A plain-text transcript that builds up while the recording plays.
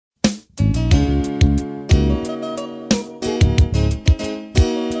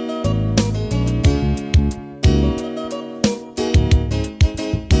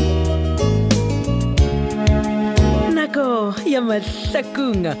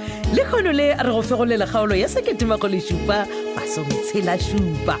Mahlakung le khono le re go fegolela kgaolo ya 17 basometsela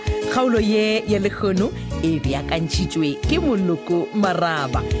šupa kgaolo ye ya lekgono e beakantšhitšwe ke Moloko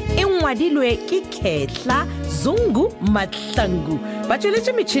Maraba e ngwadilwe ke Khetla Zungu Mahlangu ba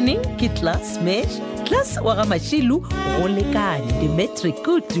tšweletše metšhineng ke Class Mesh Class wa ga Mashilu go lekane Dimitri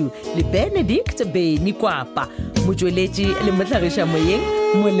Kutu le Benedict Beni Kwapa motšweletši le mohlagiša moyeng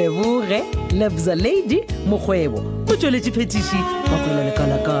Moleboge Lebza Lady Mokgwebo o tšweletše phetiši makwela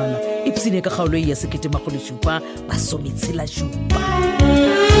lekalakala ipsine ka kgaolo ya 17 basometsela šupa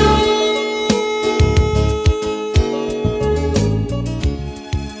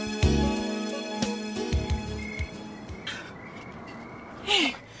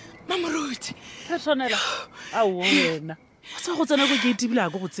Sonela a wena sa go tsena go ke itibile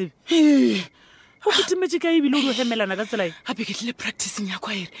go tsebe go kitimetse ka ibile o hemelana ka tsela a be ke tle practicing ya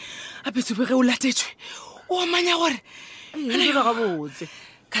kwaere a be tsebe ge o latetswe o manya gore e ga botse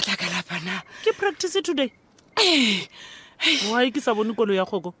ka tla ka lapana ke practice today wa ke sa bone kolo ya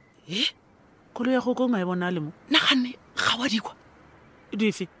goko kolo ya goko nga e bona le mo nagane ga wa dikwa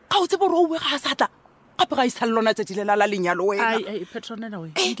dife ga o tsebe ro o ga satla gape ga isallona tse tile la lenyalo wena ai Petronella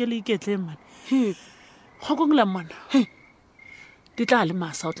we ke le iketle man gokong la mana di tla le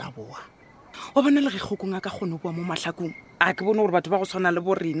masa o tla boa o bona le ge gokong a ka gone boa mo Mahlakung a ke bone gore batho ba go tshwana le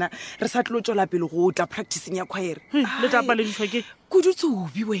borena re sa tlo tsola pele go tla practicing ya choir le tapa le ditswa ke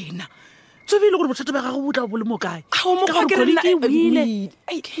kudutsobi wena tsobile gore bothata ba ga go botla bo le mo kae a o mo ga ke re ke wile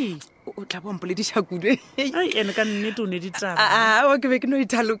o tla bompo le dishakudwe ai ene ka nnete o ne ditaba o ke be ke no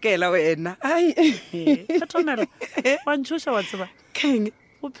ithalokela wena ai Petronella wa ntshosha wa tseba keng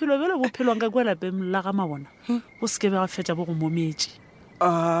bophelo bele bophelwang ka kwa lapeng la ga mabona o se ke be ga fetša bo go mometše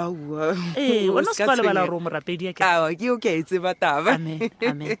wa wena se ka lebala gore o morapedi ya ke ke o ke a itseba taba amen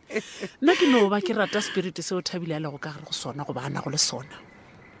nna ke no ba ke rata spirit se o thabile a lego ka gare go sona go bana go le sona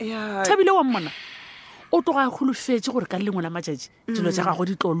thabile wa mmona o tloga a kgolofetse gore ka lengwe la matšatši dilo tša gago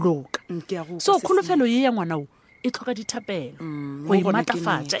di tlo loka so kgolofelo ye ya ngwana o e tlhoka dithapelo go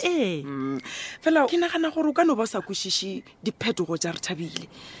imatlafatša fela ke nagana gore o ka no ba sa kwešiše diphetogo tša re thabile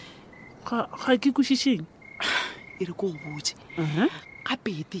ga ke kwešišeng e re ko go botse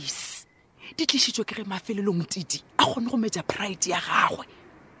gape this di tlišitšwe ke ge mafelelong titi a kgone go metša pride ya gagwe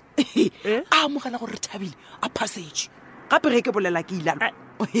a amogela gore re thabile a passage gape ge ke bolela ke ilalo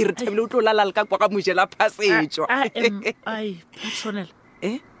re thabile o tlo lala le ka kwa ga mojela passetšwa ai Petronella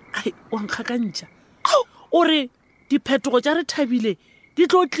wa nkgakantša ore diphetogo tša re thabile di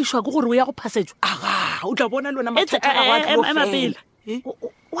tlo tlišwa ke gore o ya go passetšwa aga o tla bona le wena mathata a go a tlofela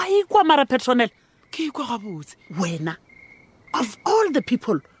wa ikwa mara Petronella ke ikwa gabotse wena of all the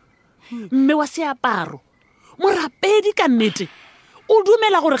people mme wa seaparo morapedi ka nnete o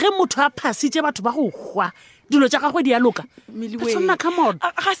dumela gore ge motho a phasitše batho ba go hwa dilo tša gagwe di a loka Petronella come on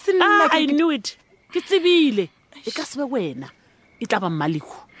I knew it ke tsebile e ka sebe wena e tla ba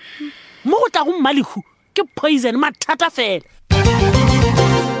Mahlakung mo go tla go Mahlakung ke poison mathata fela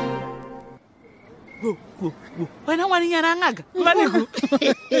wena ngwanenyana ngaka Mahlakung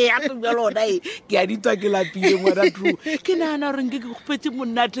ape bjalona ke a ditwa ke lapile ngwana tru ke nagana gore nke ke gopetse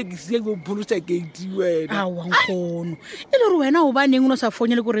monna tekisi e bopholosa gate wena wa nkgono e le gore wena o baneng o no sa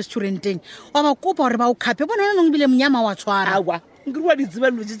fonyele ko restauranteng wa ba kopa gore ba o khape bona nong bile mnyama wa tshwara awa nkere wa ditseba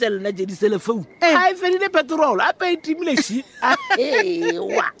lotse tsa lena je diselefounu a e fedile petrol ape e timile shi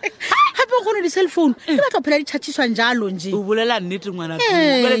wa hape o kgone di-cellphone e batla phela di tšhatšhiswang jalo nje o bolela nnete ngwana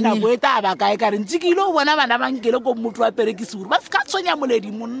tele nako e taba kae ka re ntse ke ile o bona bana bankele ko motho wa perekisi gore ba se ka tshwenya moledi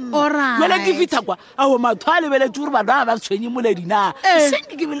monna jale ke fitlha kwa ao matho a lebeletse gore bana ba ba tshwenye moledi na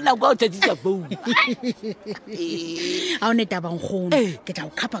senke ke bele nako a o tšhatšisa founu a o ne tabankgono ke tla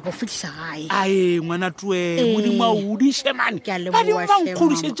o khapa ka o fitlhisa gae ae ngwana tue modimo a odishe mane badimo ba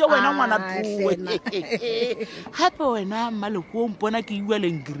nkgodišetse wena ngwana tue gape wena Mahlakung o mpona ke iwa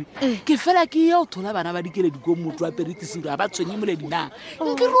lengkere ke fela ke ye o thola bana ba dikeledi ko motho wa perekisi gore a ba tshwenye moledi na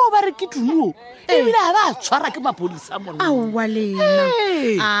nkere o ba re ke tunuo ebile a ba tshwara ke maphodisa monna aowa lena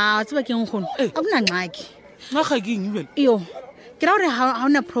a tseba ke nkgono a bona ngxaki ngaga ke eng ebele yo ke ra gore ga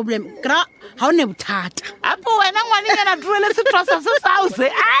ona problem ke ra ga one bothata apo wena ngwanenyana tuele setrosa se sause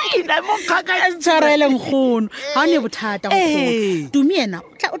ai na mo kgaka tshwarele nkgono ga one bothata nkgono tumi ena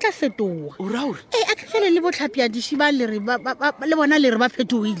o tla fetoa o ra gore a tlhele le botlhapi a dišiba le bona le re ba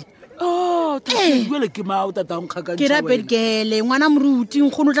fetogile taele ke mao tata ke rapedikele ngwana moruti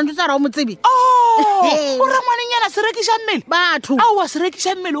nkgono o tla ntse tsa ra o motsebe o ra ngwanenyana se rekiša mmele batho a wa se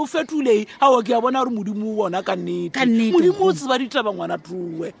rekiša mmele o fetole a wa ke a bona gore modimo o bona ka nnete modimo o tseba ditaba ngwana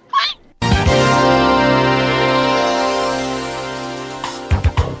true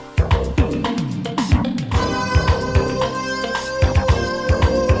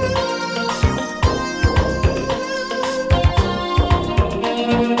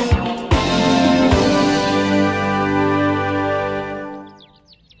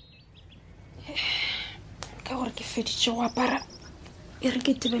tšo apara e re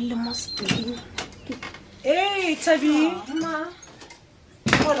ke tebelele mo seteng. Hey, Tabi.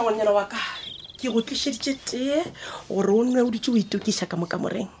 Bona ngwana wa ka. Ke go tlišeditše tee gore o nne o ditše o itokiša ka mo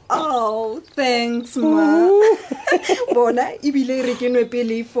kamoreng. Oh, thanks, ma. Bona, ebile e re ke nwe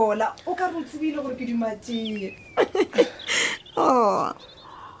pele e fola. O ka re o tsebile gore ke dumatee. Oh.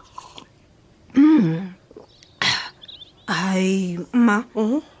 Ai, ma.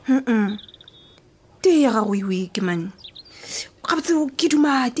 Tee ya gago e weke, man. Gabotse ke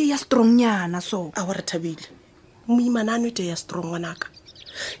duma tee ya strong nyana so. A wa re Thabile. Moimana a nwe tee ya strong ngwanaka.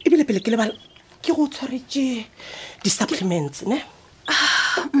 Ebile pele ke lebala ke go tshwaretše di-supplements, ne?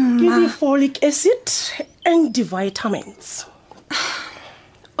 Ke di-folic acid and di-vitamins.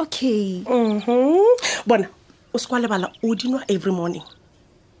 Okay. Bona, o se kwa lebala o dinwa every morning.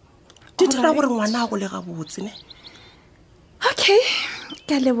 Di dira gore ngwana a go le gabotse, ne? Okay.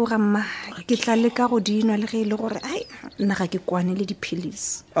 Ke a leboga mma. Ke tla leka go dinwa le ge e le gore ai nna ga ke kwane le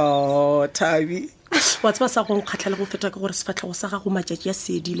di-pills. Oh, Tabi. Wa tseba sa go nkgatlha le go feta ke gore sefatlhego sa gago matšatši a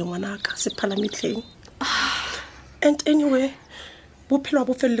sedile ngwanaka se phala metlheng. And anyway, bophelo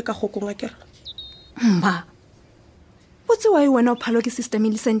bo felele ka gokong a kere. Ma. What's why wena o phalo ke sister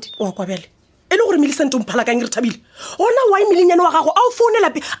Millicent? Wa kwa bjale. E le gore Millicent o mphala ka eng re Thabile? Ona why milinyane wa gago a o founela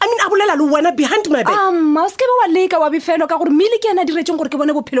a bolela le wena behind my back. Ma, o se ke be wa leka wa befelo ka gore Millie ke ena diretseng gore ke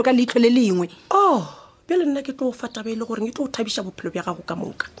bone bophelo ka leitlho le lengwe. Oh, bjale nna ke tlo o fata be le gore ke tlo o thabiša bophelo bja gago ka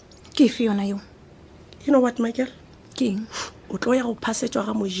moka. Ke fe yona yo? You know what, my girl? King. O tlo ya go phasetswa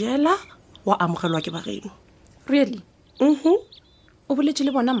ga mojela wa amogelwa ke bageno. Really? O boletše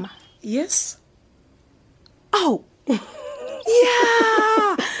le bona, ma? Yes. Oh.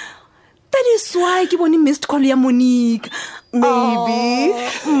 Yeah. That is why ke bone missed call ya Monique. Maybe.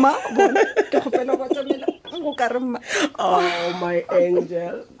 Ma, bona ke gopela go tsamela go ka re ma. Oh, my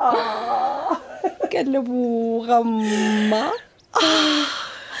angel. Ke leboga mma.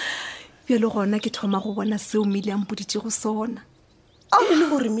 Bjalo gona ke thoma go bona seo Millie a mpoditše go sona. E le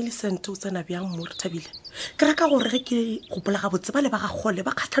gore Millicent o tsena bjang mo re Thabile. Ke raka gore ge ke gopola gabotse ba le ba ga gole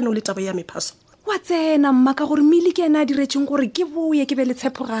ba kgatlhanong le taba ya mephaso. Wa tsena mma ka gore Millie ke ena a diretseng gore ke boye ke be le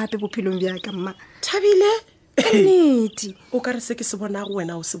tshepo gape bophelong bja ka mma. Thabile. Nnete. O ka re se ke se bona go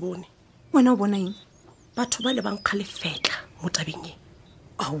wena o se bone. Wena o bona eng? Batho ba le bang kgale fetla mo tabeng e.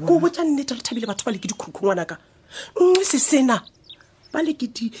 Go botsa nnete re Thabile batho ba le ke dikhurukhu ngwanaka. Se sena ba le ke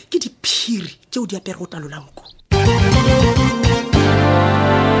diphiri tšeo di apere go talolanko.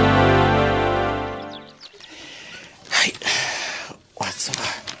 Hai, wa tseba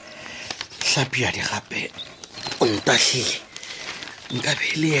hlapi ya di gape o ntahlile nka be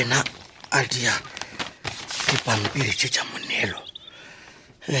le yena a dia dipampiri tše tša monelo.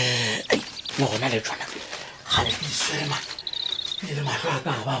 Le gona le tšona gale ke diswema e le mahlo a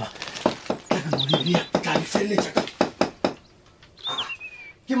ka ga baba ka no di bia tla di feleletša ka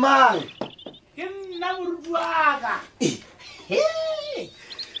ke mang ke nna morutuaka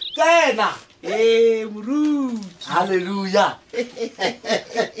tsena moruti halleluja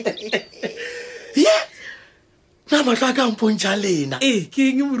ye na mahlo a ka mpontšha lena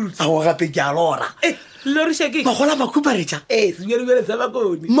ke eng moruti a go gape ke a lora lorišake magola makhuparetša sebjebjele sa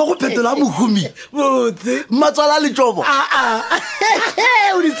bakone mo go phetola mohumi botse matswala le tšobo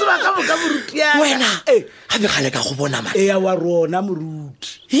o di tseba ka moka morutiaka wena gape gale ka go bona ma ea wa rona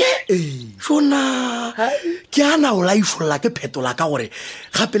moruti ye sona ke ana o la ifolola ke phetola ka gore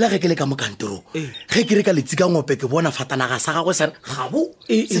gape le ge ke le ka mokantoro ge ke re ka letsi ka ngope ke bona fatanaga sa gagwe sere gabo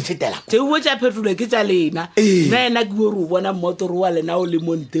se fetela teo tša phetolo ke tša lena nna ena ke ore o bona mmotoro wa lena o le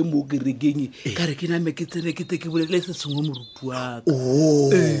monte mo kerekeng ka re ke name ke tsene ke te ke bolele se sengwe moruti waka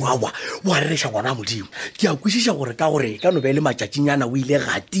awa wa rereša ngwana modimo ke a kwešiša gore ka gore ka no be le matšatšinyana o ile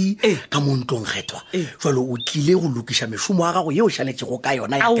gati ka mo ntlong kgethwa jalo o tlile go lokiša mešomo wa gago ye o šaletšego ka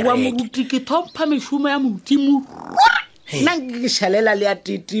yona ya aowa kereke moruti ke thompha mešomo ya modimo nna ke šalela le ya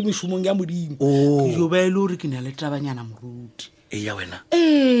tete mešomong ya modimo ke jo ba e le gore ke na le tabanyana moruti ya wena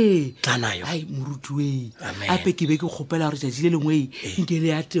tla nayo ai moruti we ape ke be ke kgopela gore tšatši le lengwe nke le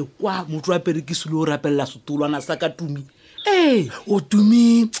ya tekwa motho a perekisile o rapelela setolwana sa ka tumi o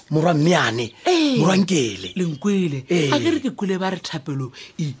tumi morwa mmeane morwa nkele lenkwele a ke re ke kwele ba re thapelo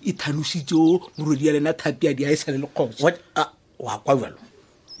e thanošitšeo morodi ya lena thapi ya di a e sa le lekgoso wa kwa jalo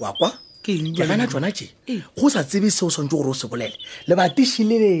wa kwa ke gana tsona tše go sa tsebe seo swantse gore o se bolele le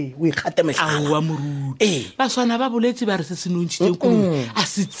batišile o ikgate metlhala aowa moruti baswana ba boletse ba re se se nontšhitšeng kolong a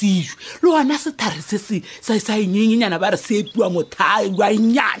se tsijwe le gona sethare se sa enyenyenyana ba re se epiwa mothai wa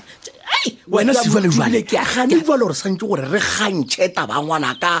nyana wena sejwalejwale ke a ga ne jwale gore santse gore re kgantšhe taba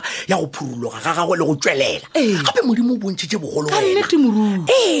ngwanaka ya go phurologa ga gagwe le go tswelela gape modimo o bontšhitše bogolo ka nnete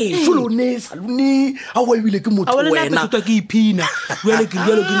moruti solone salone a wa ebile ke motho a wena wena ke iphina jwale ke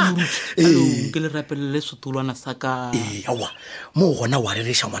moruti ke le rapelele setolwana sa ka awa mo gona wa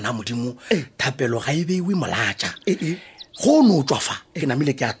rereša ngwana modimo thapelo ga e beiwe molatša go no tswa fa ke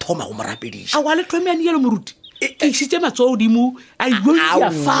namile ke a thoma go mo rapediša a wa le thomeane yelo moruti ke isitse matsoa godimo a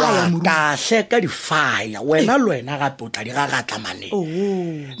iboia faya kahle ka difaya wena le wena gape o tla di gagatlamaneng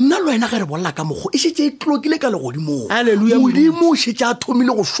nna le wena ge re bolela ka mogo e šetse e tlokile ka legodimong Hallelujah, modimo o šetse a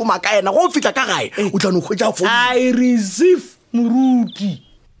thomile go šoma ka ena go fitlha ka gae o tla no kgwetša fo I receive moruti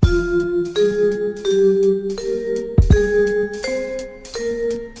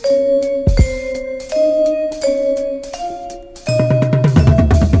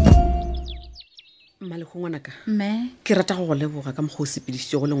Mahlakung ngwanaka mme ke rata go leboga ka mokgwa o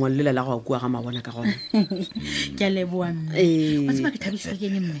sepedišitše go lengwe le la go kua ga mabona ka gona ke a leboa mme wa tseba ke thabisitswe ke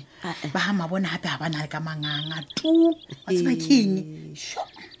eng mme ba ga mabona gape ga ba na le ka manganga tu wa tseba keng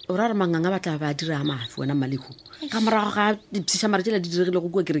o ra re manganga ba tla ba dira mafi wena Mahlakung ka morago ga dipšišamare tšela di diregile go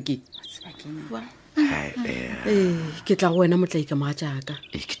kua kerekeng ke tla go wena motlai ka moga jaaka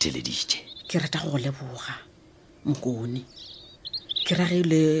ke teleditše ke rata go leboga mokone ke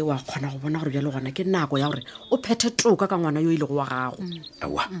rageile wa kgona go bona gore bjale gona ke nako ya gore o phethe toka ka ngwana yo ile go wa gago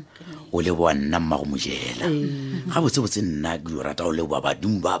awa o leboa nna mmago mojela ga botsebotse nna ke yo rata go leboa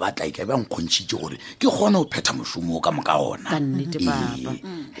badimo ba batla ika ba nkgontšhitše gore ke kgone go phetha mošomo ka moka ona ka nnete papa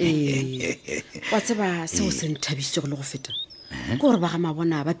wa tseba seo se nthabisitse go le go feta ke gore ba ga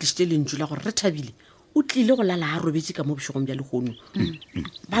mabona ba tlisitše lentšu la gore re thabile o tlile go lala a robetse ka mo bošogong bja lekgono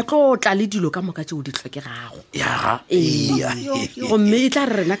ba tlo tla le dilo ka moka tšeo di tlhokegago gomme e tla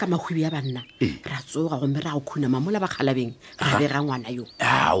re rena ka mahwibi ya banna ra tsoga gomme ra go khunama mola bakgalabeng ra bega ngwana yo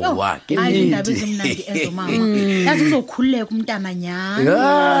awa ke yazizokhululeka umntananyana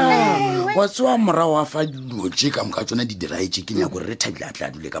wa tsewa morago a fa dilo tše ka moka tsona di diraetse ke nyako re thabile a tla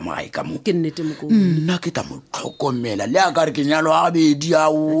dule ka magae ka mo ke nnete moko nna ke tla mo tlhokomela le a ka re ke nyalo a gabedi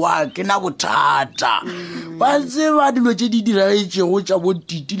aowa ke na bothata ba tseba dilo tše di diraetšego tša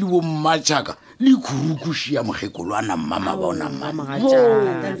botiti le bommatšhaka le khurukuši ya mogekoloana mmama bona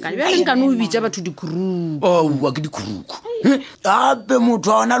ka bjaleng ka no o bitša batho dikhuruku aowa ke dikhuruku gape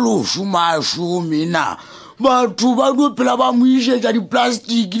motho a ona le o šomašomena batho ba dio phela ba mo išetša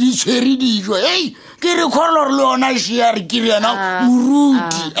diplastiki di tshwere dijo ei ke re kgolo gore le yona sheare ke re yena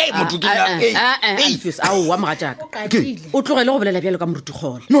moruti motho aowa moga jaaka o tlogele go bolela bjalo ka moruti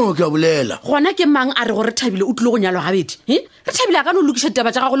kgole no ke a bolela gona ke mang a re gore thabile o tlile go nyalwa gabedi re thabile a ka no lokiša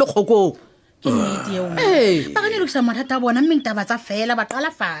ditaba tša gago le kgokong ke nnete eo ba ka ne lokisa mathata a bona mmeng taba tsa fela ba qala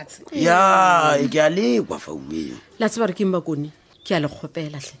fatshe ya ke a lekwa faueng la tseba re ke mbakone ke a le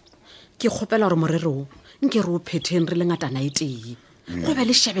kgopelatlhe ke kgopela gore morero o nke re o phetheng re le ngatana e tee go be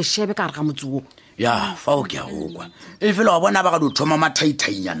le shebeshebe ka gare ga motse o ya fao ke a gokwa e fela wa bona ba ka di thoma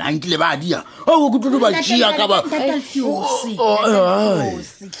mathaithainyana a nkile ba dia o ke tlo ba tšea ka ba a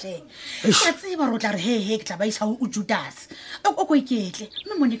tseba re o tla re he ke tla ba isa o Judas o ko iketle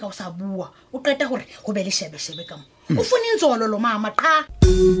mme mone ka o sa bua o qeta gore go be le shebeshebe ka mo o fone ntsolo mama qa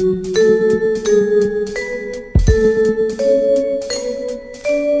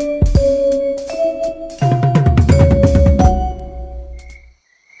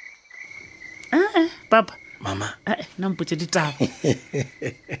papa mama nna mpotse ditaba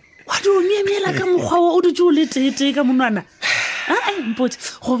wa di o meemela ka mokgwa o dutse o le teetee ka monwana mpotse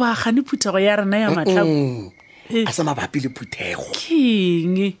go ba gane phuthego ya rena ya Mahlakung a sa mabapi le phuthego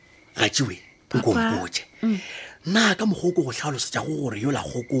keng ga tsewe nkompotse nna ka mogoko go tlhalosetša go gore yo la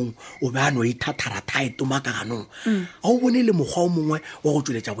kgokong o be a no ithatharatha e tomaka ganong a o bone le mokgwa o mongwe wa go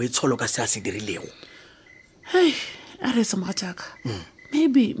tsweletša boetsholo ka se a se dirilego hei a re semoga jaaka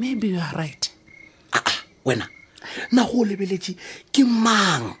maybe you are right wena nna go o lebeletše ke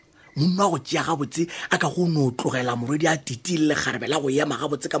mang monna wa go tšea gabotse a ka go no tlogela morwedi a titile lekgarebe la go ema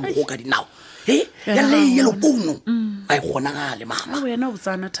gabotse ka mogo ka dinao ya leelo kouno a e kgonagale mama wena o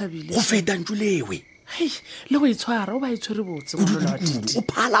tsana thabile go feta ntšolewe hei le go itshwara o ba itshwere botse ngolola wa tite o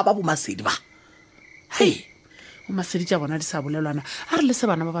phala ba bomasedi ba hei o masedi tša bona di sa bolelwana a re le se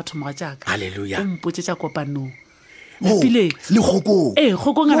bana ba batho moga jaaka Halleluja. o mpotse tša kopanong Oh, pile le kgokong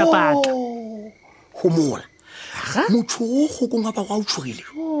kgokong a napata gomola motho o kgokong a ba go a o tshogile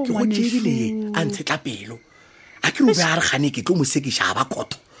ke go tšebile a ntshetla pelo a ke o be a re gane ke tlo mosekiša a ba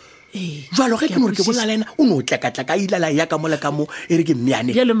koto jalo ge ke no re ke bolela lena o no tleka-tleka ilala ya ka mola ka mo e re ke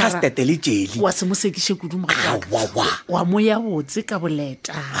mmeane Bjale mara- castete le jeli wa se mo sekiše kudu mogatšaka Awa. wa mo ya botse ka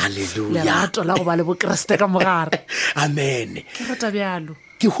boleta Halleluja. lerato la go ba le bokeresete ka mogare amen ke rata bjalo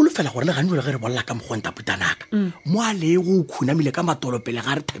ke holofela gore le gane jole ge re bolela ka mogong taputanaka mo a le go khunamile ka matolo pele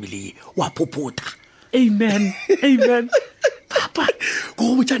ga re thabile wa phopota amen amen papa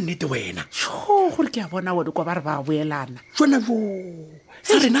go go botsa nnete wena o gore ke a bona wone kwa ba re ba boelana jona jo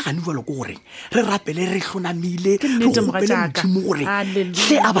sa rena gane jalo ko goreng re rapele re tlhonamile Ke re nnete, gopele mogatšaka. modimo gore Halleluja.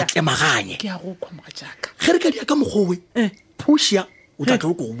 tle a batlemaganye ke a go kwa mogatšaka ge re ka dia ka mogowe phušia o tla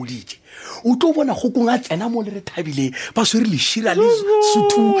tlo o ko go boditše o tlo bona kgokong a tsena mo le re thabile ba swere lešira le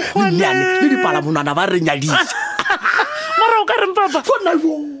suthu le nneane le dipalamonwana ba re nyadisa mara o ka reng papa fona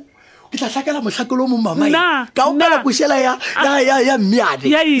jo ke tla tlakela motlhakelo mo mamae Na, ka opela na. košela ya mmeane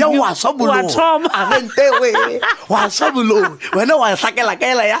Ya eng? ya waswa Wa thoma. bolongagente waswa bolong wena wa tlakela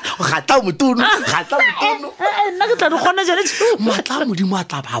kaela ya gata motono nna ke tla di kgona jale matla modimo a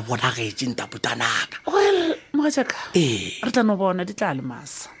tla ba bonagetseng taputanaka mogatšaka ee re tla no bona di tla le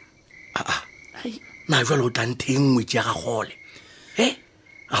masa na jalo o tlanteng ngwetse ya gagole e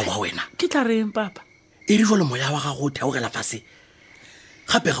awa wena ke tla reng papa e re jalo moya wa gago o theogela fase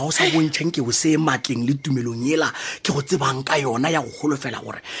gape ga o sa bontšhang ke o se matleng le tumelong ela ke go tsebang ka yona ya go golofela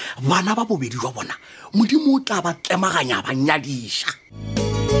gore bana ba bobedi jwa bona modimo o tla ba tlemaganya ba nyadiša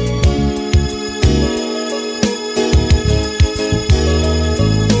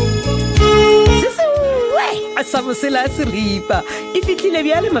a sa bosela a seripa e fitlhile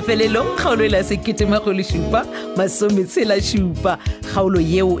bjale mafelelong kgaolo e la 1967 kgaolo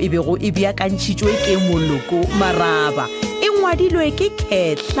yeo e bego e beakantšhitšwe ke Moloko Maraba e ngwadilwe ke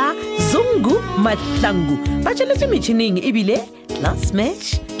Khetla Zungu Mahlangu ba tšweletše metšhineng ebile Class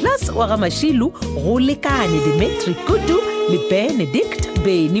Match Class wa ga Mašilu go lekane Dimitri Kudu le Benedict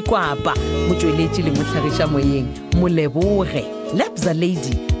Beni Kwapa motšweletši le mohlagiša moyeng Moleboge Labza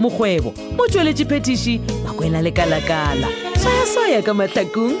Lady Mokgwebo motšweletši phetiši Makwela Lekalakala soya ka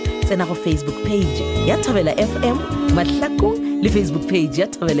Mahlakung tsena go Facebook page ya Thobela FM Mahlakung le Facebook page ya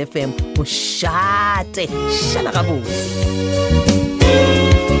Thobela FM mošate šala gabotse